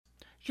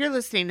You're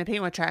listening to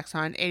Penguin Tracks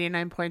on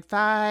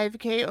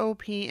 89.5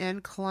 KOP in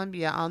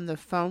Columbia. On the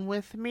phone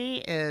with me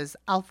is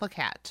Alpha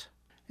Cat.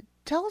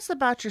 Tell us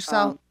about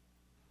yourself.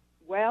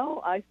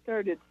 Well, I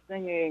started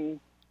singing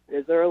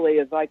as early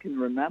as I can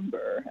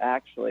remember,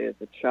 actually, as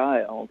a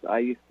child. I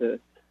used to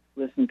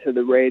listen to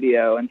the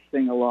radio and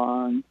sing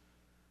along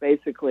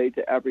basically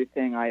to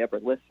everything I ever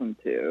listened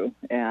to.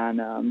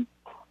 And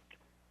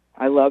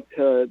I loved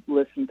to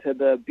listen to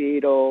the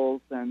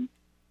Beatles, and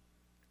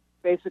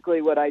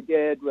basically what I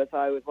did was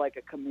I was like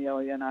a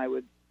chameleon. I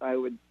would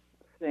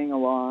sing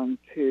along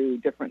to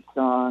different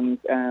songs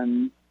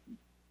and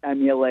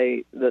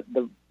emulate the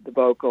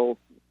vocals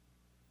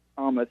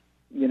almost,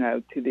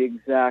 to the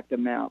exact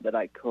amount that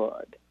I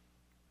could.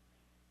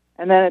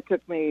 And then it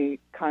took me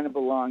kind of a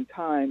long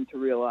time to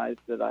realize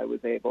that I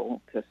was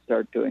able to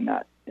start doing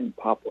that in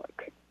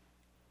public.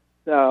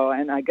 So,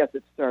 and I guess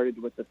it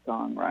started with the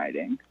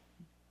songwriting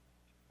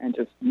and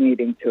just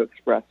needing to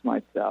express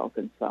myself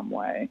in some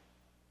way.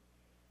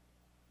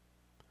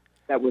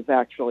 That was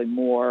actually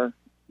more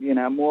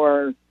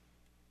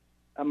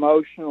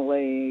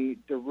emotionally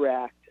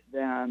direct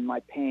than my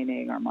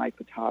painting or my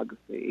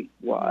photography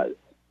was.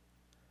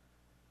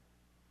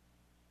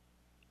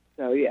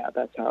 So, yeah,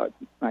 that's how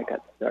I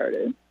got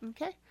started.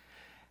 Okay.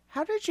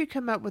 How did you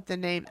come up with the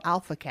name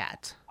Alpha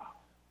Cat?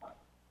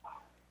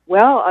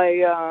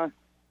 Well,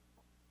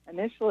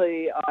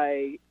 initially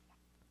I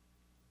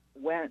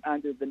went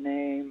under the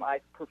name,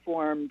 I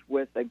performed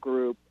with a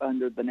group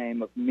under the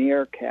name of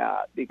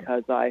Meerkat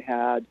because I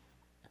had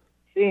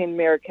seen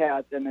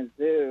meerkats in a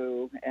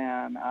zoo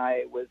and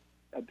I was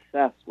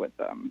obsessed with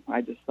them.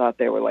 I just thought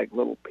they were like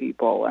little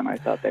people and I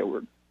thought they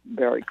were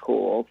very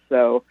cool.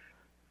 So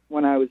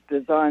when I was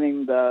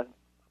designing the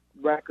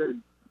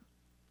record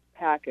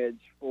package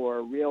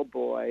for Real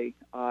Boy,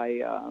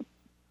 I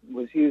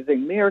was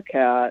using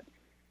Meerkat,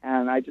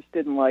 and I just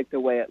didn't like the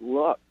way it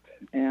looked.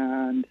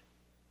 And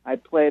I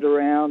played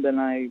around,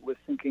 and I was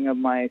thinking of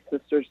my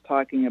sisters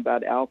talking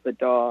about alpha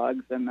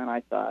dogs, and then I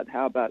thought,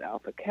 how about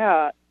Alpha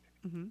Cat?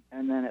 Mm-hmm.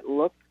 And then it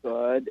looked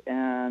good,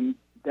 and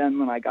then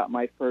when I got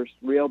my first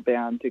real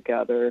band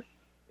together,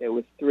 it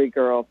was 3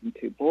 girls and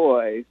 2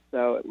 boys,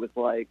 so it was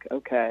like,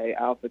 okay,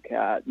 Alpha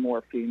Cat,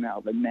 more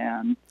female than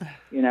man,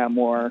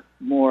 more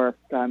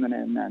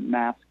feminine than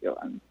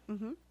masculine.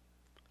 Mm-hmm.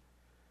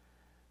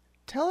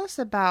 Tell us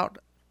about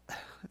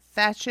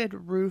Thatched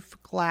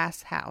Roof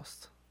Glass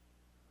House.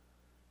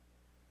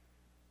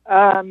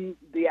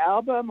 The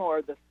album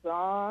or the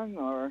song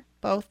or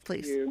both,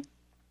 please.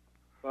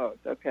 Both,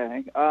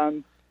 okay.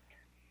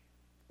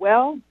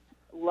 Well,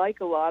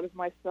 like a lot of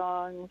my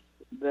songs,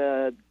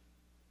 the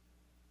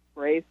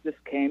phrase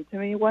just came to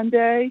me one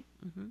day,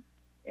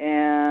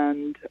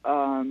 and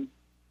I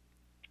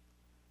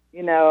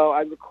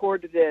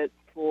recorded it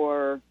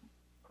for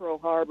Pearl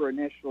Harbor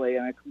initially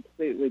in a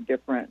completely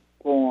different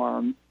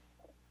form,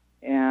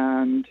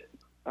 and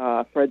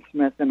Fred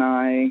Smith and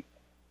I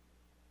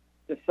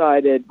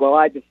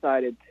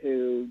decided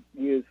to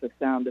use the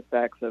sound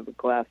effects of a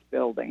glass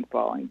building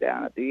falling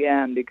down at the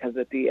end, because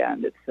at the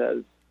end it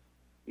says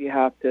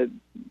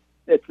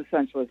it's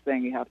essentially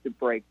saying you have to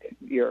break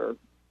your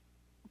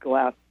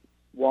glass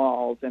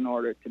walls in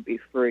order to be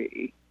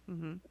free.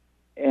 Mm-hmm.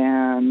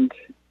 And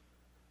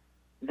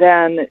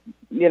then,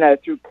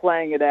 through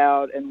playing it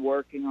out and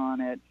working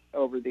on it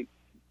over the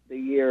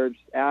years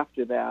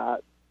after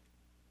that,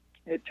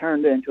 it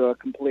turned into a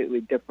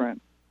completely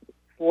different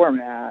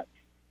format.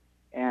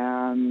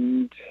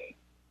 And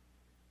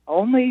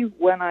only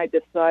when I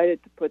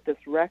decided to put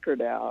this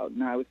record out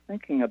and I was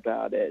thinking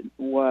about it,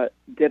 what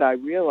did I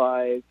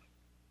realize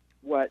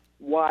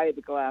why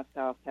the glass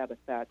house had a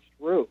thatched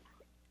roof.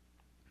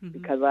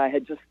 Because I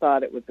had just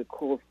thought it was a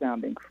cool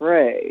sounding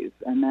phrase.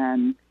 And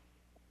then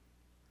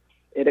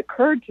it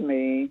occurred to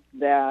me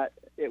that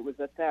it was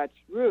a thatched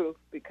roof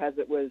because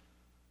it was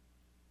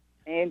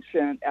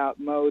ancient,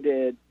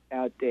 outmoded,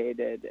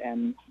 outdated,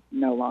 and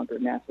no longer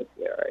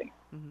necessary.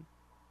 Mm-hmm.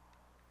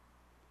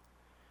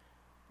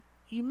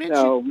 You mentioned...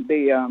 So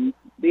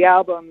the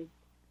album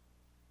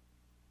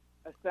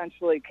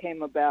essentially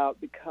came about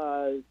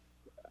because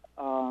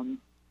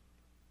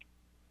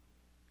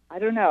I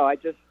don't know.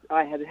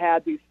 I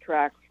had these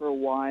tracks for a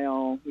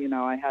while.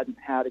 I hadn't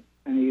had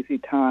an easy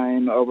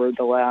time over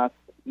the last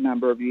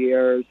number of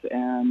years,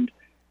 and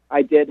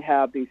I did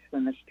have these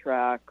finished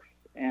tracks,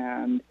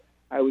 and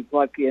I was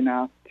lucky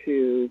enough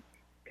to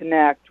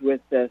connect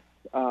with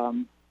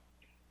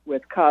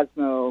with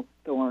Cosmo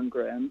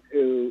Thorngren,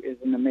 who is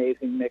an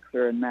amazing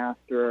mixer and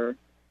masterer.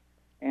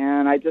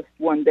 And I just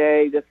one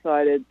day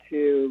decided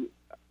to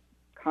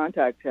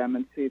contact him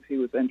and see if he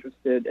was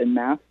interested in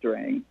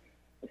mastering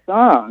the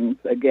songs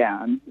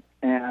again.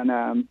 And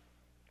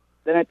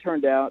then it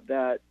turned out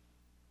that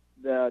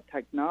the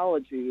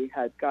technology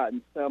had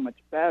gotten so much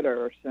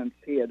better since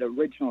he had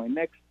originally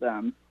mixed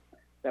them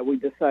that we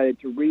decided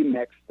to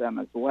remix them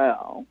as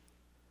well.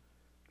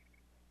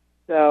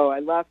 So I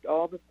left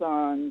all the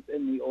songs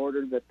in the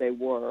order that they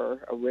were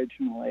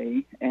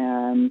originally,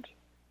 and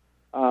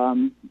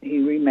he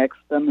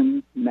remixed them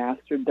and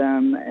mastered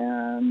them,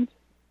 and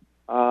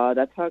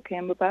that's how it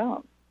came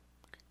about.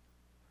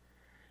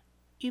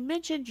 You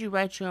mentioned you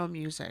write your own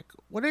music.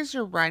 What is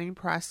your writing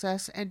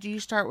process, and do you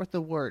start with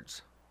the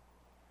words?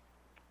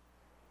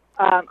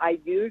 I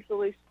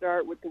usually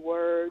start with the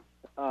words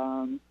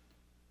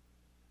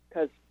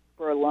because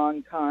for a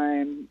long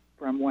time,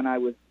 from when I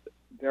was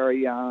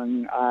very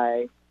young,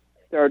 I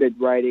started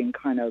writing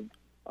kind of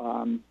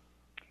um,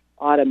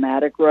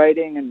 automatic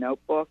writing in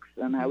notebooks,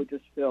 and I Mm-hmm. would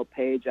just fill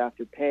page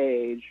after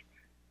page.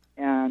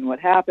 And what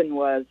happened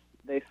was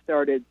they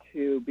started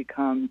to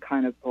become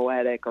kind of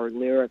poetic or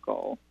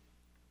lyrical.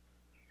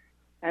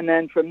 And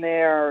then from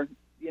there,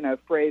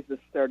 phrases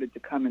started to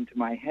come into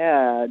my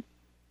head,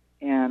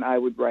 and I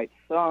would write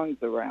songs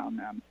around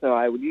them. So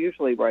I would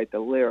usually write the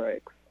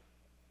lyrics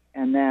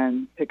and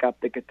then pick up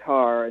the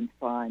guitar and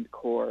find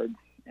chords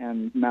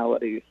and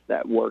melodies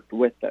that worked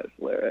with those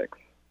lyrics.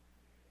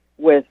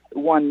 With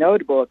one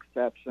notable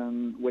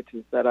exception, which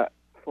is that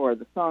for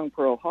the song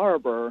Pearl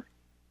Harbor,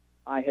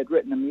 I had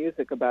written the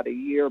music about a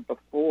year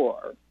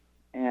before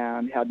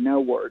and had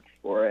no words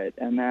for it.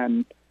 And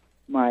then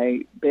my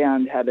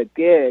band had a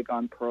gig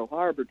on Pearl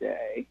Harbor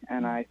Day,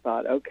 and I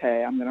thought,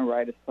 okay, I'm going to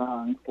write a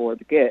song for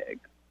the gig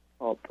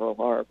called Pearl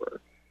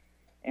Harbor.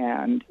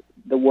 And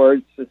the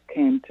words just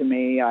came to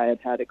me. I had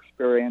had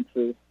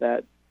experiences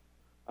that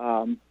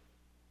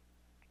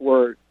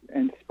were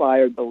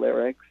inspired the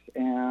lyrics,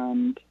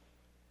 and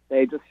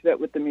they just fit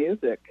with the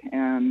music.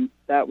 And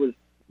that was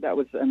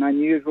an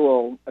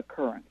unusual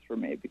occurrence for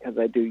me because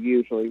I do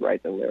usually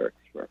write the lyrics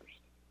first.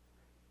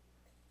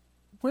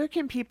 Where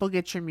can people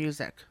get your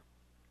music?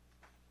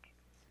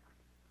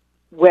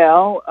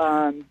 Well,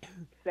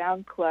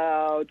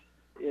 SoundCloud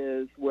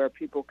is where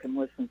people can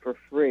listen for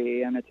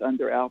free, and it's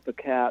under Alpha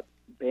Cat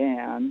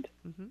Band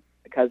Mm-hmm.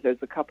 because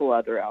there's a couple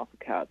other Alpha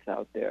Cats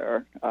out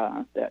there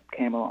that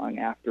came along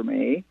after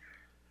me.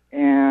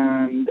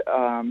 And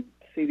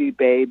CD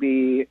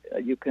Baby,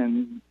 you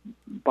can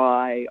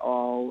buy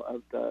all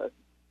of the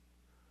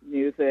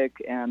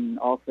music and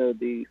also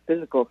the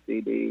physical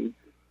CD.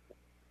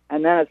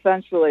 And then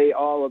essentially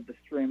all of the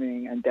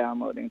streaming and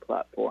downloading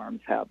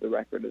platforms have the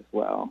record as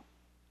well.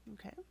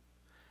 Okay.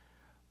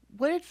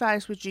 What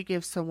advice would you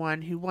give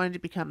someone who wanted to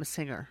become a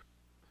singer?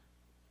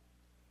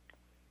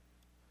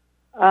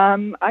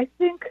 I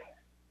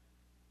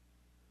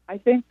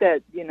think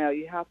that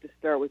you have to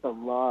start with a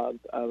love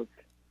of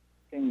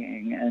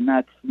singing, and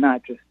that's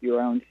not just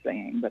your own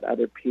singing, but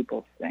other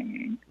people's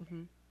singing,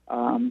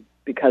 Mm-hmm.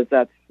 because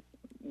that's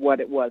what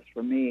it was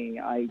for me.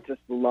 I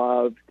just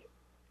loved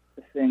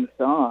to sing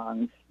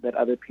songs that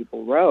other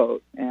people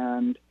wrote,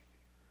 and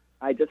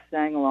I just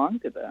sang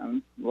along to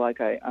them.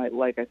 Like I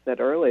said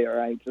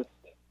earlier, I just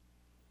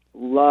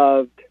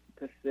loved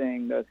to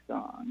sing those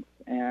songs,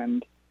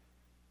 and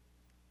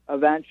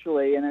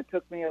eventually, and it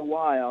took me a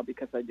while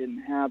because I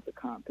didn't have the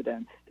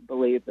confidence to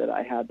believe that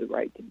I had the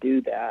right to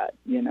do that,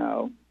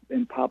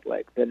 in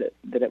public, that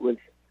it was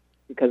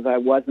because I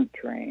wasn't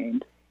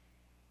trained.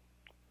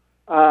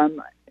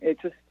 It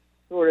just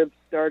sort of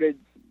started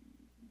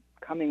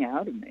coming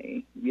out of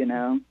me.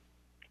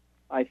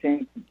 I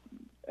think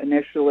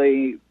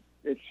initially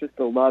it's just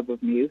a love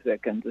of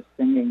music and just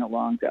singing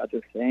along to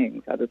other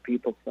things, other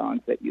people's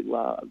songs that you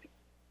love.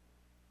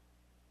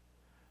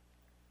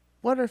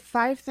 What are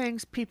 5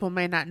 things people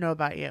may not know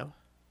about you?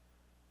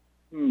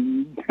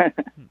 Hmm.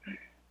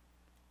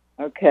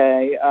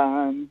 Okay.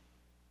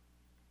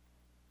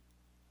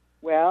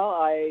 Well,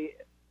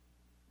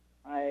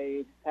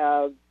 I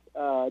have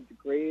a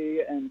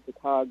degree in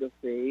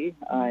photography.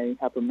 I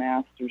have a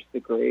master's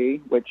degree,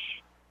 which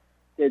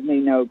did me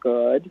no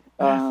good.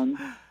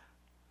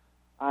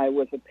 I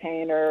was a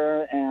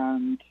painter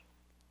and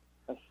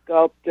a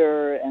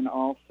sculptor and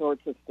all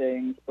sorts of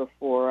things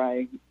before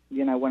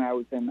when I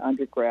was in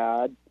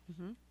undergrad.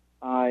 Mm-hmm.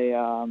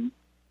 I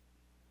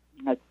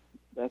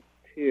that's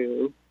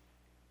 2.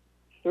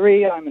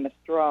 3, I'm an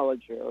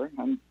astrologer.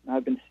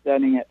 I've been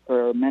studying it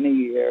for many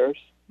years,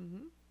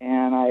 Mm-hmm.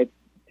 and I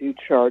do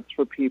charts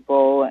for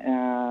people,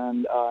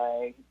 and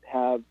I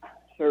have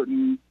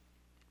certain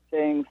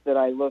things that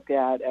I look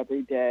at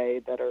every day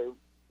that are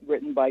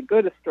written by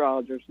good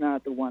astrologers,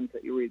 not the ones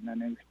that you read in the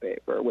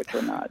newspaper, which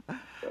are not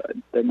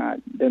good. They're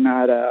not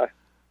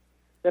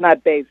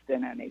based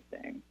in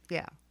anything.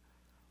 Yeah.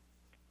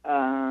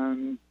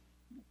 Let's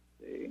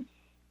see.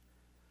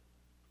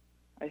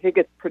 I think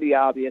it's pretty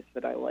obvious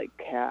that I like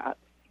cats.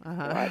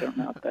 Uh-huh. So I don't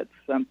know if that's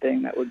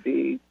something that would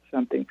be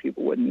something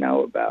people would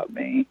know about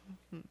me.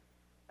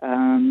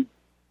 And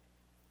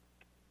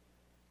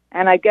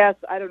I guess,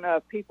 I don't know,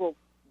 if people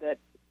that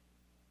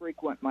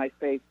frequent my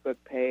Facebook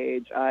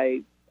page,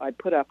 I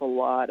put up a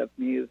lot of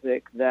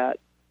music that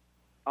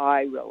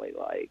I really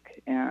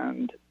like.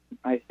 And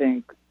I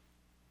think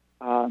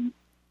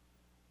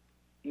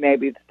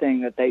maybe the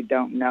thing that they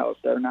don't know if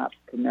they're not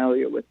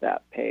familiar with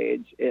that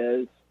page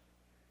is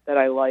that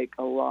I like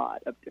a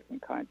lot of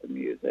different kinds of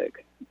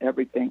music,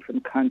 everything from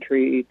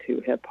country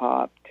to hip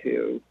hop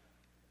to,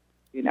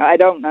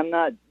 I'm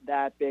not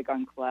that big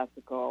on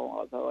classical,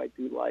 although I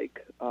do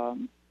like,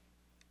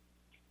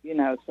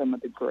 some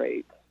of the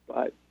greats.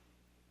 But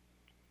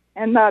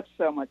and not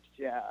so much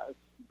jazz,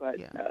 but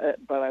Yeah.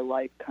 but I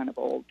like kind of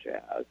old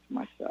jazz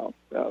myself.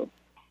 So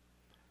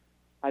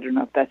I don't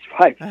know if that's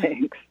five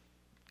things.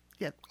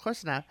 Yeah,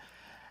 close enough.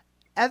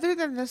 Other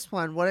than this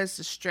one, what is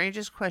the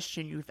strangest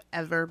question you've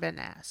ever been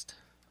asked?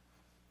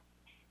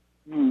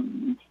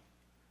 Hmm.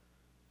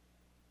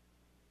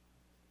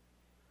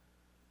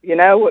 You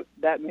know what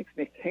that makes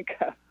me think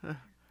of?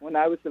 When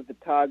I was a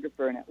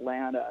photographer in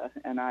Atlanta,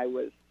 and I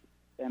was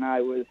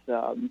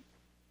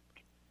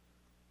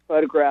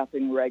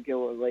photographing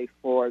regularly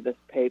for this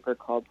paper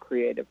called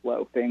Creative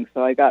Loafing.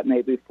 So I got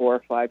maybe 4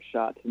 or 5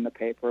 shots in the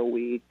paper a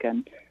week,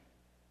 and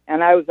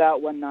I was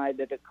out one night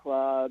at a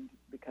club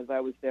because I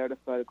was there to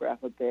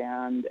photograph a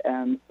band,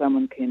 and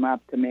someone came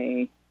up to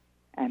me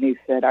and he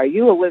said, "Are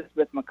you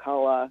Elizabeth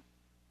McCullough?"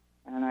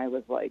 And I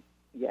was like,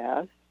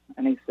 "Yes."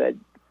 And he said,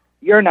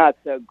 "You're not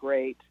so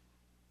great."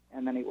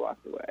 And then he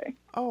walked away.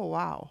 Oh,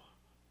 wow.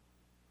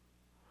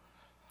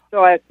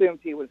 So I assumed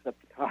he was a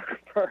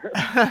photographer.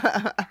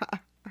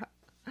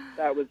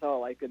 That was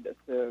all I could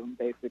assume,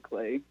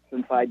 basically,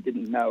 since I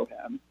didn't know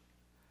him.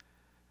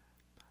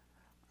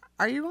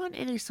 Are you on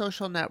any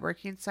social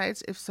networking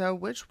sites? If so,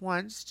 which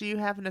ones? Do you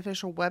have an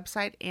official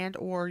website and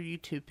or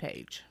YouTube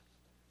page?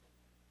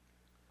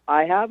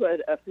 I have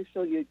an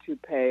official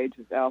YouTube page,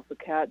 it's Alpha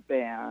Cat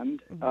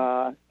Band.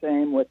 Mm-hmm.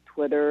 Same with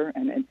Twitter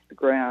and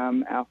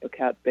Instagram, Alpha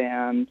Cat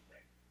Band.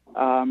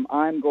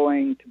 I'm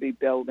going to be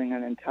building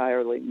an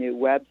entirely new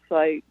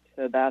website,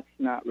 so that's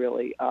not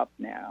really up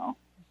now.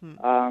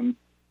 Mm-hmm.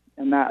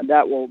 And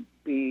that will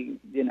be,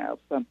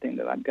 something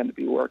that I'm going to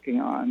be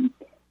working on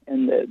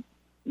in the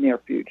near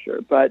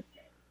future. But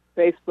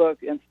Facebook,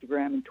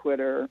 Instagram, and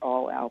Twitter,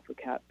 all Alpha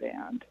Cat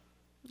Band.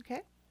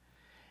 Okay.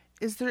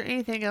 Is there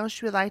anything else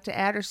you would like to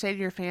add or say to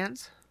your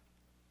fans?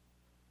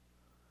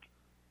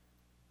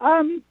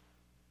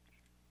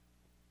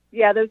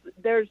 Yeah,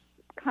 there's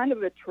kind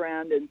of a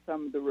trend in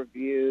some of the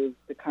reviews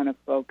to kind of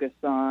focus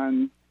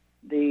on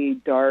the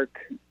dark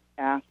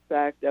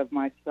aspect of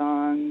my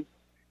songs.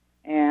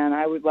 And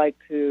I would like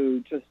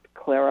to just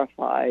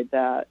clarify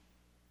that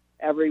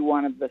every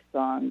one of the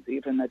songs,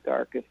 even the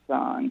darkest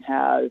song,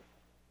 has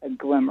a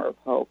glimmer of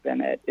hope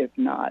in it, if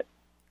not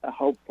a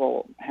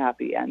hopeful,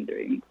 happy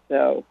ending.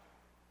 So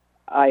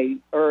I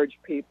urge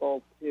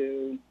people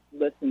to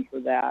listen for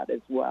that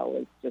as well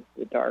as just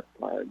the dark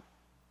part.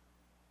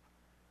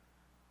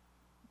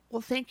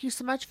 Well, thank you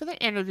so much for the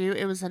interview.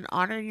 It was an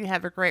honor. You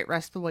have a great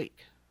rest of the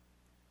week.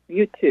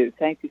 You too.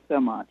 Thank you so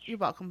much. You're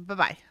welcome.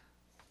 Bye-bye.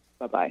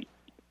 Bye-bye.